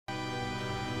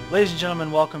Ladies and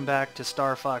gentlemen, welcome back to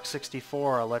StarFox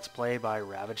 64, a Let's Play by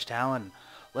Ravaged Talon.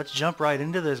 Let's jump right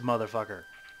into this motherfucker.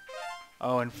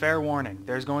 Oh, and fair warning,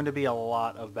 there's going to be a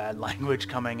lot of bad language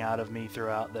coming out of me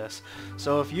throughout this.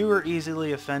 So if you were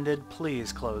easily offended,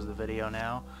 please close the video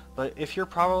now. But if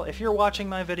you're watching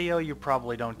my video, you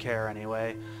probably don't care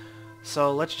anyway.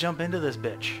 So let's jump into this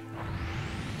bitch.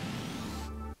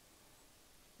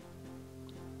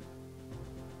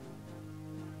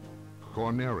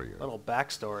 Corneria, Little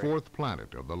backstory. fourth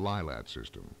planet of the Lilat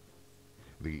system.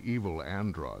 The evil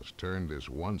Andros turned this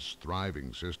once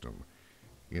thriving system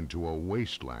into a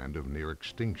wasteland of near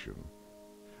extinction.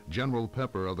 General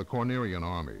Pepper of the Cornerian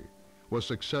army was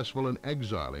successful in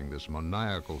exiling this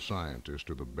maniacal scientist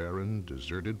to the barren,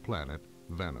 deserted planet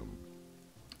Venom.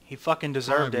 He fucking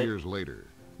deserved it. 5 years later,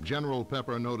 General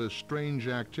Pepper noticed strange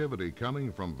activity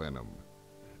coming from Venom.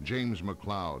 James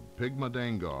McLeod, Pigma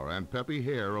Dangar, and Peppy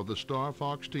Hare of the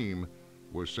StarFox team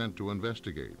were sent to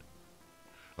investigate.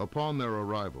 Upon their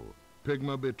arrival,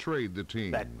 Pigma betrayed the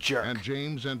team, That jerk. and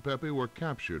James and Peppy were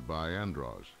captured by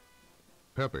Andros.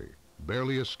 Peppy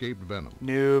barely escaped Venom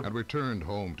Noob. and returned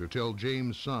home to tell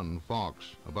James' son,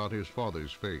 Fox, about his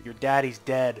father's fate. Your daddy's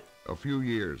dead. A few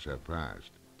years have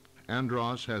passed.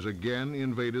 Andros has again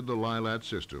invaded the Lilat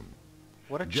system.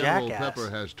 What a General jackass. Pepper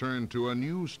has turned to a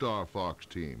new StarFox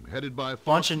team, headed by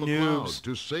Bunch Fox of McLeod, noobs.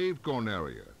 to save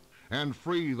Corneria and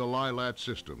free the Lilat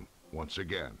system once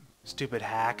again. Stupid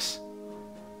hacks.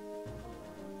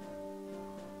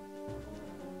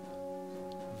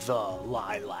 The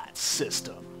Lilat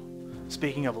system.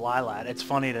 Speaking of Lilat, it's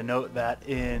funny to note that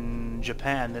in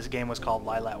Japan this game was called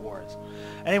Lilat Wars.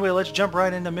 Anyway, let's jump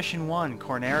right into Mission 1,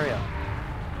 Corneria.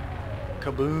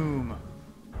 Kaboom.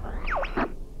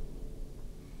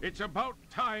 It's about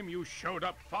time you showed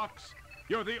up, Fox.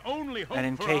 You're the only hope And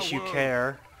in for case our you world.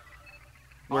 care,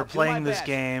 we're playing this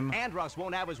game Andros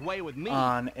won't have his way with me.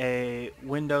 on a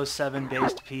Windows 7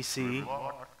 based PC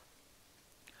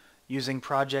using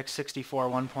Project 64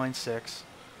 1.6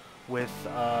 with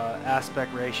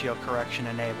aspect ratio correction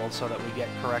enabled so that we get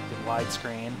corrected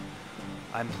widescreen.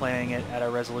 I'm playing it at a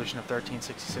resolution of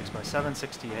 1366 by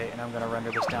 768, and I'm going to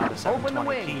render this down to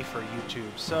 720p for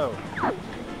YouTube. So,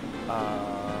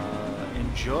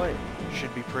 enjoy.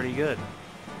 Should be pretty good.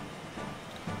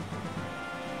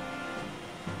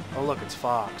 Oh look, it's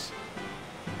Fox.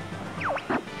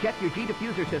 Check your G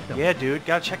diffuser system. Yeah, dude,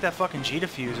 gotta check that fucking G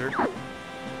diffuser.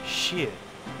 Shit.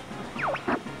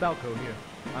 Falco here.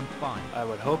 I'm fine. I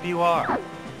would hope you are.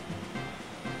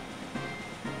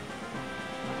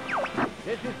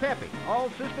 This is Peppy. All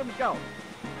systems go.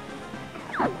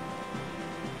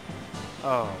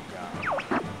 Oh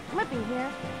god. Flippy here.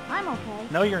 I'm okay.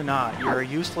 No, you're not. You're a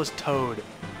useless toad.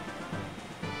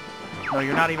 No,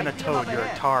 you're not even a toad. You're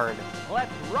a tard.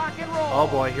 Let's rock and roll. Oh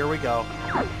boy, here we go.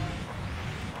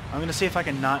 I'm gonna see if I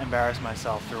can not embarrass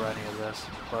myself through any of this,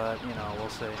 but you know, we'll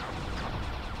see.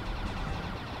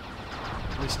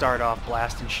 We start off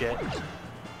blasting shit.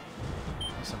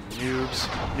 Some noobs.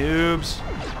 Noobs!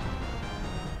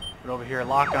 But over here,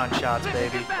 lock-on shots,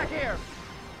 baby. Get back here.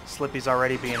 Slippy's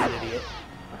already being an idiot.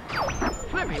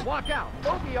 Slippy, watch out.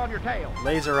 Bogey on your tail.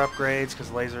 Laser upgrades, because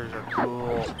lasers are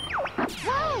cool.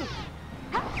 Whoa!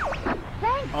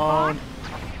 Thanks, Oh, Fox.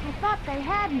 I thought they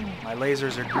had me. my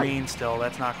lasers are green still.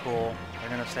 That's not cool. They're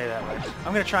going to stay that way.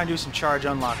 I'm going to try and do some charge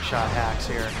unlock shot hacks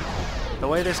here. The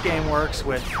way this game works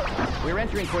with We're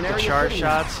entering the Corneria charge City.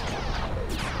 shots,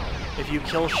 if you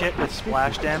kill shit with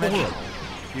splash damage,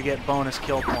 you get bonus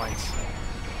kill points,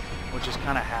 which is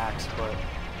kind of hacks, but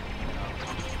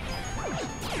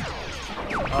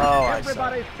you know. Oh, I suck.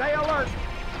 Everybody stay alert.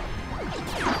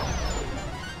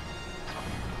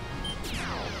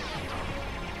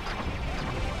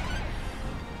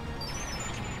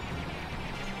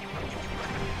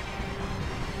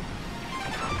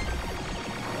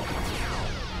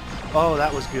 Oh,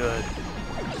 that was good.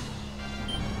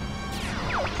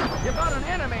 You've got an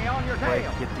enemy on your Wait,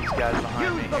 tail. get these guys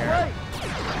behind me Use the here.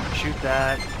 brake. Shoot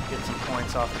that, get some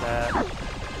points off of that.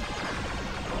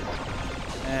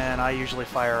 And I usually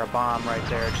fire a bomb right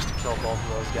there just to kill both of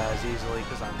those guys easily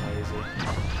because I'm lazy.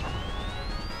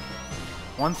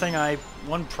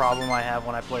 One problem I have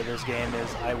when I play this game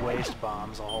is I waste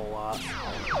bombs a whole lot.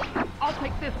 I'll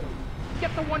take this one.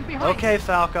 Get the one behind. Okay,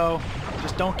 Falco,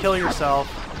 just don't kill yourself.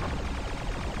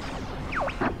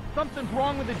 Something's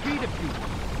wrong with the G diffuser.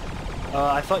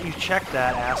 I thought you checked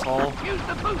that, asshole. Use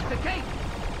the booster case.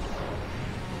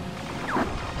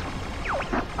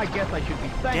 I guess I should be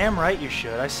thankful. Damn right you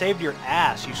should. I saved your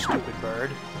ass, you stupid bird.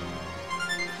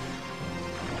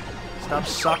 Stop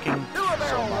sucking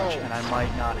so much, and I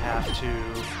might not have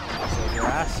to save your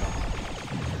ass.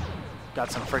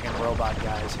 got some friggin' robot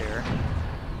guys here.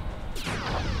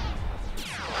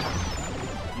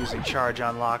 Using charge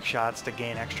unlock shots to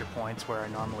gain extra points where I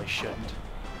normally shouldn't.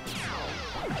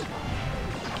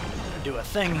 Do a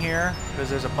thing here, because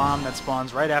there's a bomb that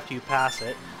spawns right after you pass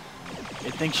it.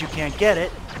 It thinks you can't get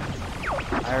it.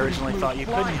 I originally thought you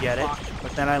couldn't get it,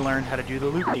 but then I learned how to do the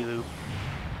loop-de-loop.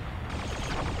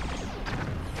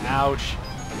 Ouch.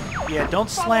 Yeah, don't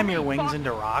slam your wings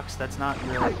into rocks. That's not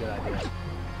really a good idea.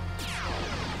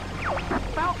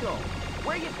 Falco,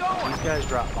 where you going? These guys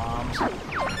drop bombs.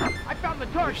 I found the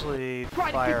target. Usually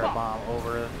fire a bomb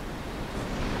over.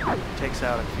 Takes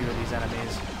out a few of these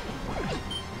enemies.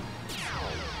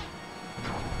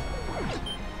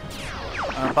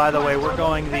 By the way, we're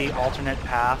going the alternate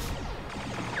path.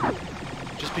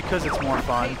 Just because it's more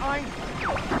fun.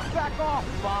 Back off,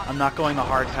 Fox. I'm not going the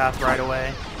hard path right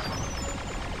away.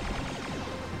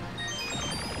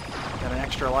 Got an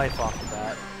extra life off of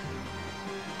that.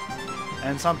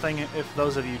 And something, if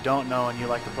those of you don't know and you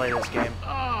like to play this game,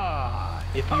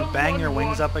 if you bang your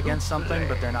wings up against something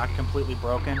but they're not completely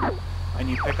broken, and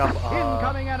you pick up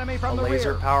Incoming enemy from a the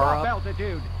laser rear. power-up, Off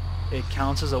altitude. it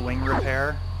counts as a wing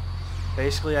repair.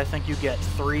 Basically, I think you get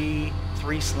three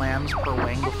slams per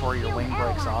wing before your wing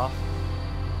breaks off.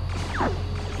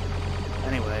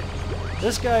 Anyway,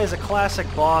 this guy is a classic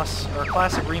boss, or a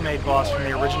classic remade boss from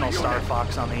the original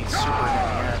StarFox on the Super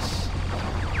NES.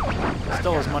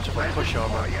 Still as much of a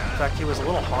pushover. In fact, he was a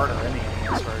little harder in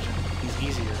the NES version. He's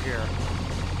easier here.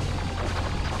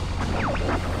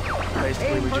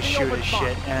 Basically, we just shoot his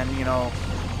shit, and, you know,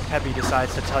 Peppy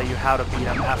decides to tell you how to beat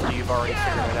him after you've already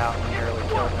figured it out and nearly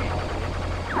killed him.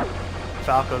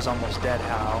 Falco's almost dead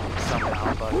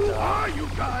somehow, but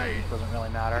doesn't really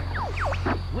matter.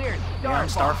 We're Yeah, I'm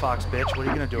StarFox, bitch. What are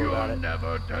you gonna do about it?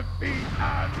 Never defeat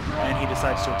Android. And he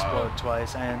decides to explode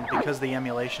twice, and because the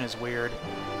emulation is weird,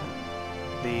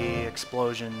 the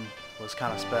explosion was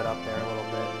kind of sped up there a little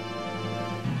bit.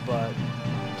 But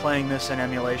playing this in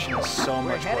emulation is so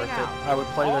much worth it. I would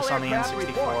play this on the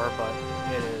N64, but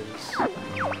it is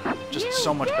just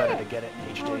so much better to get it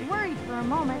in I was HD. worried for a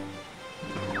moment.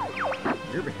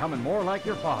 You're becoming more like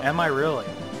your father. Am I really?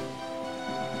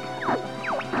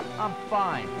 I'm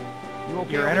fine. You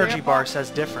okay Your over energy there, bar Fox? says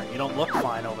different. You don't look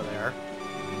fine over there.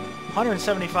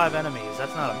 175 enemies.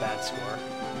 That's not a bad score.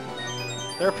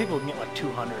 There are people who can get like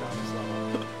 200 on this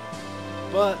level.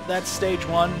 But that's stage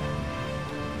 1.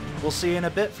 We'll see you in a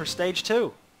bit for stage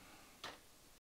 2.